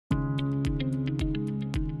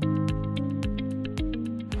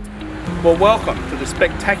Well, welcome to the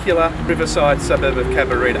spectacular riverside suburb of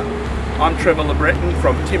Cabarita. I'm Trevor LeBreton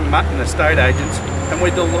from Tim Mutton Estate Agents, and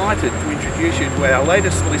we're delighted to introduce you to our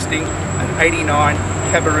latest listing at 89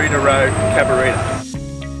 Cabarita Rd Cabarita.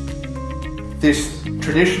 This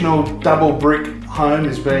traditional double brick home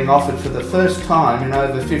is being offered for the first time in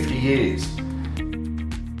over 50 years.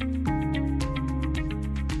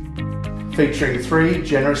 Featuring 3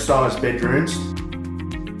 generous sized bedrooms,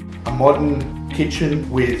 a modern kitchen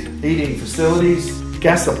with eating facilities,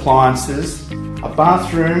 gas appliances, a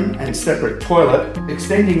bathroom and separate toilet,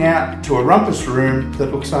 extending out to a rumpus room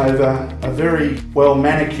that looks over a very well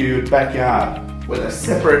manicured backyard with a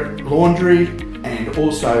separate laundry and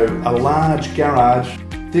also a large garage.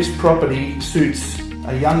 This property suits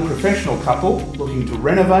a young professional couple looking to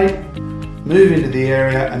renovate, move into the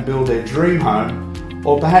area and build their dream home,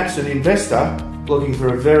 or perhaps an investor looking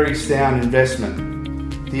for a very sound investment.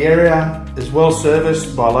 The area is well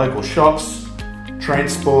serviced by local shops,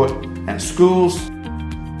 transport and schools.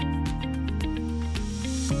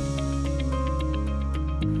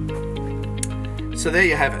 So there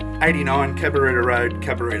you have it, 89 Cabarita Rd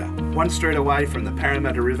Cabarita. 1 street away from the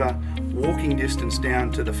Parramatta River, walking distance down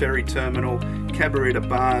to the ferry terminal, Cabarita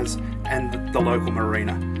bars and the local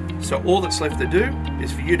marina. So all that's left to do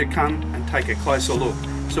is for you to come and take a closer look.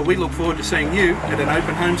 So we look forward to seeing you at an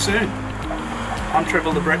open home soon. I'm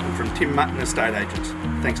Trevor LeBreton from Tim Mutton Estate Agents.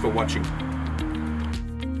 Thanks for watching.